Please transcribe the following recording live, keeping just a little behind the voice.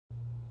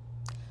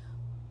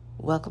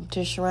Welcome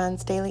to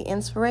Sharon's Daily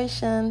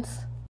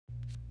Inspirations.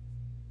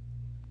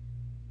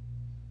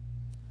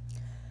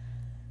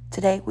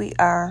 Today we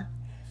are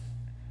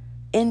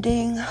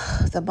ending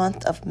the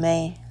month of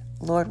May.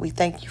 Lord, we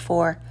thank you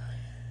for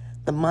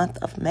the month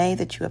of May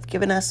that you have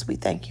given us. We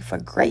thank you for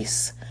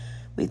grace.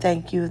 We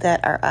thank you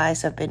that our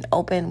eyes have been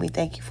open. We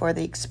thank you for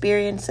the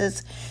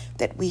experiences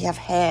that we have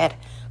had.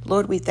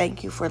 Lord, we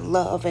thank you for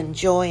love and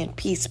joy and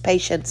peace,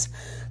 patience,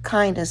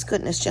 kindness,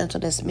 goodness,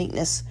 gentleness,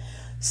 meekness,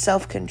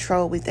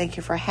 self-control. We thank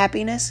you for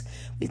happiness.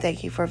 We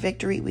thank you for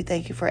victory. We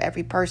thank you for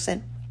every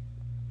person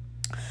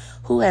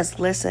who has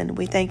listened.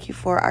 We thank you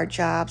for our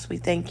jobs. We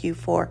thank you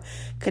for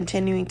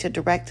continuing to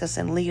direct us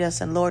and lead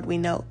us. And Lord, we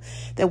know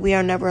that we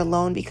are never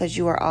alone because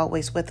you are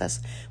always with us.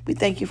 We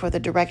thank you for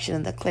the direction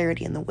and the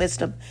clarity and the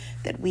wisdom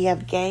that we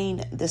have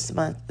gained this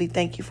month. We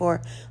thank you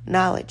for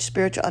knowledge,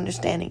 spiritual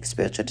understanding,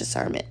 spiritual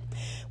discernment.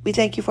 We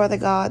thank you, Father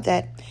God,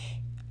 that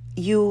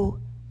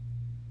you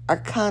are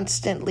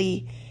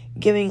constantly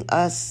giving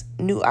us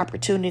new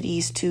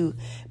opportunities to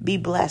be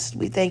blessed.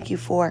 We thank you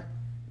for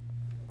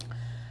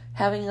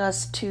having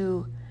us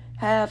to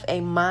have a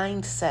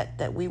mindset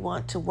that we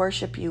want to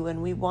worship you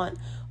and we want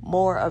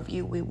more of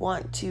you. We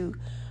want to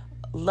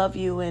love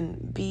you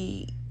and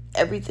be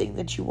everything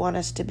that you want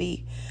us to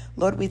be.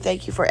 Lord, we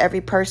thank you for every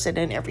person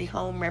and every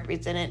home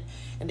represented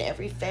and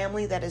every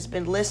family that has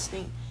been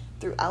listening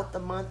throughout the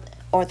month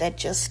or that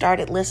just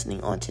started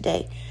listening on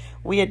today.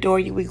 We adore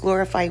you. We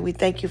glorify you. We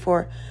thank you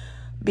for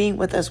being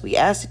with us. We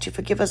ask that you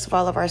forgive us of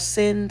all of our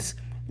sins,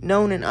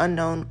 known and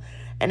unknown.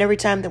 And every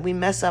time that we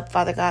mess up,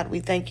 Father God,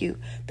 we thank you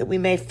that we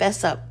may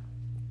fess up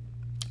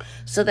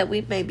so that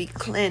we may be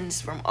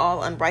cleansed from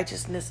all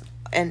unrighteousness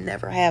and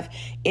never have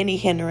any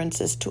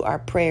hindrances to our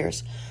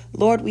prayers.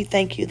 Lord, we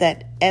thank you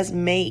that as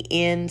May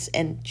ends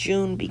and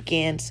June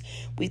begins,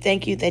 we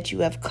thank you that you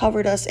have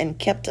covered us and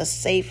kept us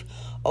safe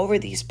over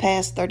these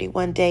past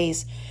 31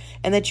 days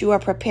and that you are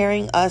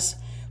preparing us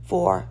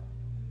for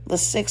the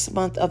 6th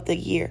month of the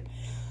year.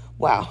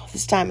 Wow,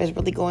 this time is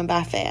really going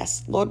by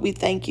fast. Lord, we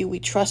thank you. We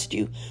trust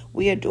you.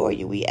 We adore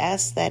you. We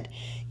ask that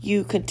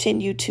you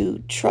continue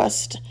to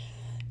trust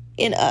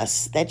in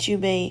us, that you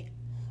may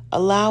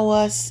allow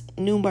us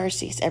new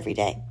mercies every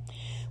day.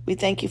 We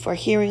thank you for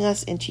hearing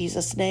us in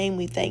Jesus' name.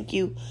 We thank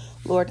you,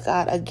 Lord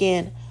God,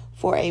 again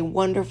for a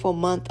wonderful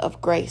month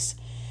of grace.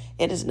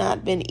 It has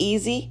not been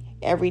easy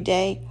every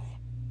day,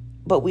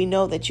 but we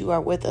know that you are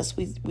with us.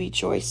 We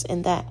rejoice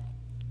in that.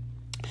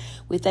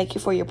 We thank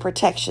you for your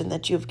protection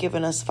that you've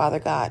given us, Father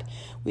God.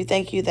 We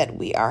thank you that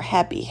we are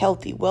happy,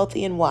 healthy,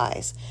 wealthy, and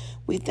wise.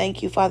 We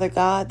thank you, Father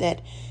God,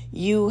 that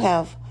you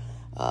have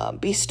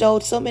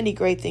bestowed so many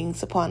great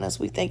things upon us.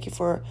 We thank you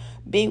for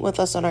being with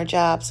us on our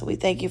jobs. We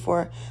thank you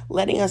for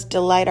letting us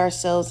delight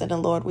ourselves in the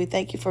Lord. We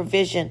thank you for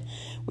vision.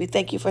 We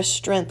thank you for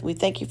strength. We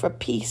thank you for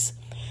peace.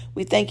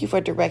 We thank you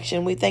for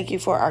direction. We thank you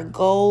for our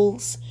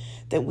goals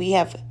that we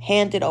have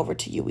handed over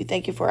to you. We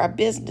thank you for our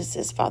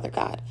businesses, Father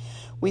God.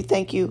 We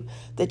thank you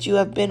that you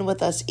have been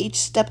with us each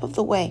step of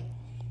the way.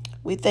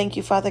 We thank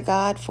you, Father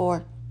God,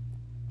 for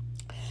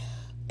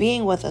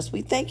being with us.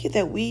 We thank you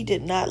that we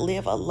did not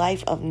live a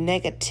life of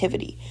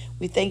negativity.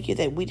 We thank you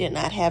that we did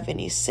not have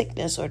any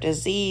sickness or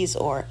disease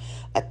or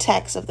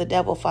attacks of the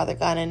devil, Father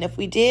God. And if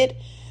we did,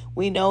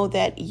 we know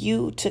that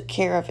you took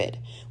care of it.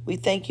 We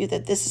thank you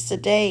that this is the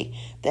day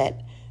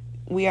that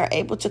we are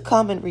able to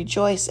come and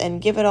rejoice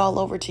and give it all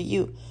over to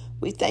you.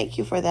 We thank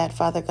you for that,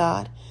 Father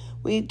God.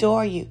 We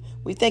adore you.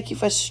 We thank you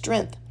for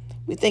strength.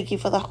 We thank you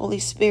for the Holy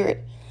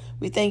Spirit.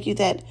 We thank you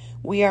that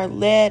we are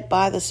led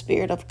by the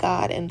Spirit of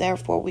God and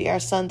therefore we are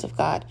sons of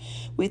God.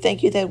 We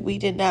thank you that we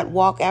did not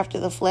walk after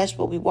the flesh,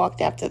 but we walked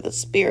after the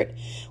Spirit.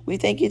 We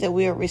thank you that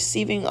we are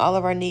receiving all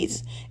of our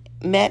needs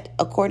met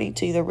according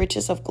to the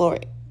riches of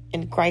glory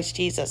in Christ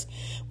Jesus.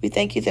 We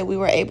thank you that we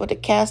were able to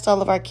cast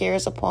all of our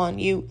cares upon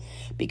you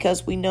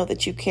because we know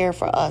that you care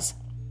for us.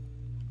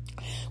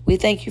 We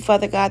thank you,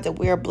 Father God, that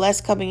we are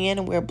blessed coming in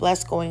and we are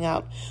blessed going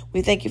out.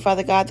 We thank you,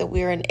 Father God, that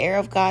we are an heir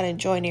of God and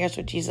joint heirs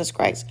with Jesus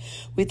Christ.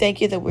 We thank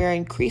you that we are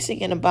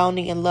increasing and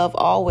abounding in love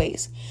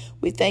always.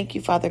 We thank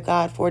you, Father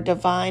God, for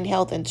divine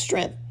health and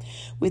strength.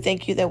 We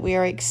thank you that we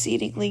are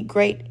exceedingly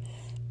great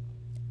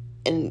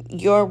in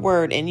your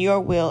word and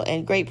your will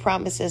and great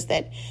promises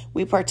that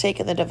we partake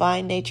in the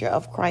divine nature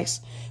of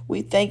Christ.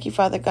 We thank you,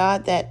 Father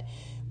God, that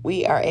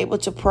we are able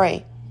to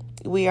pray.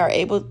 You are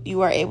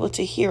able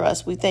to hear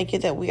us. We thank you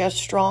that we are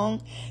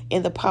strong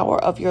in the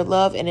power of your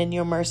love and in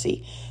your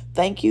mercy.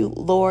 Thank you,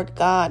 Lord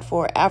God,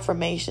 for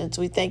affirmations.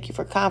 We thank you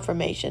for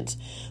confirmations.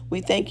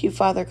 We thank you,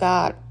 Father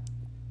God,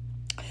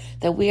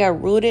 that we are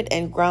rooted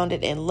and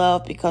grounded in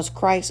love because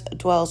Christ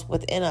dwells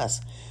within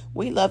us.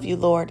 We love you,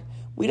 Lord.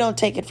 We don't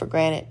take it for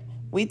granted.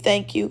 We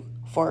thank you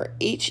for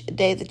each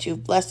day that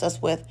you've blessed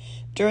us with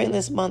during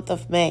this month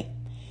of May.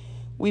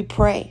 We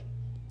pray.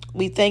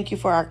 We thank you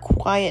for our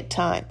quiet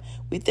time.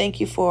 We thank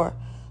you for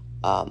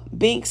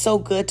being so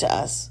good to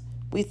us.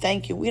 We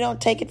thank you. We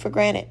don't take it for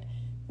granted.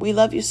 We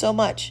love you so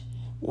much.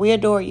 We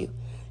adore you.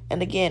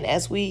 And again,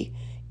 as we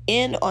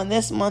end on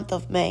this month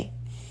of May,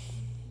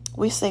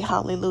 we say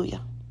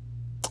hallelujah.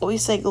 We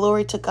say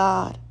glory to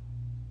God.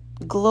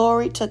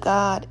 Glory to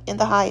God in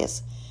the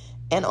highest,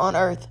 and on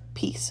earth,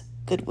 peace,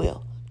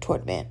 goodwill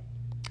toward men.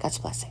 God's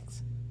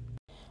blessings.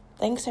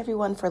 Thanks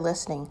everyone for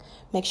listening.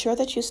 Make sure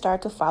that you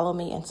start to follow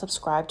me and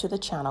subscribe to the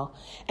channel,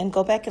 and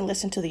go back and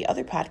listen to the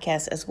other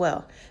podcasts as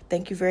well.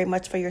 Thank you very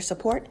much for your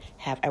support.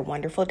 Have a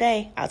wonderful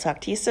day. I'll talk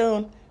to you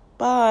soon.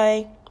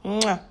 Bye.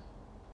 Mwah.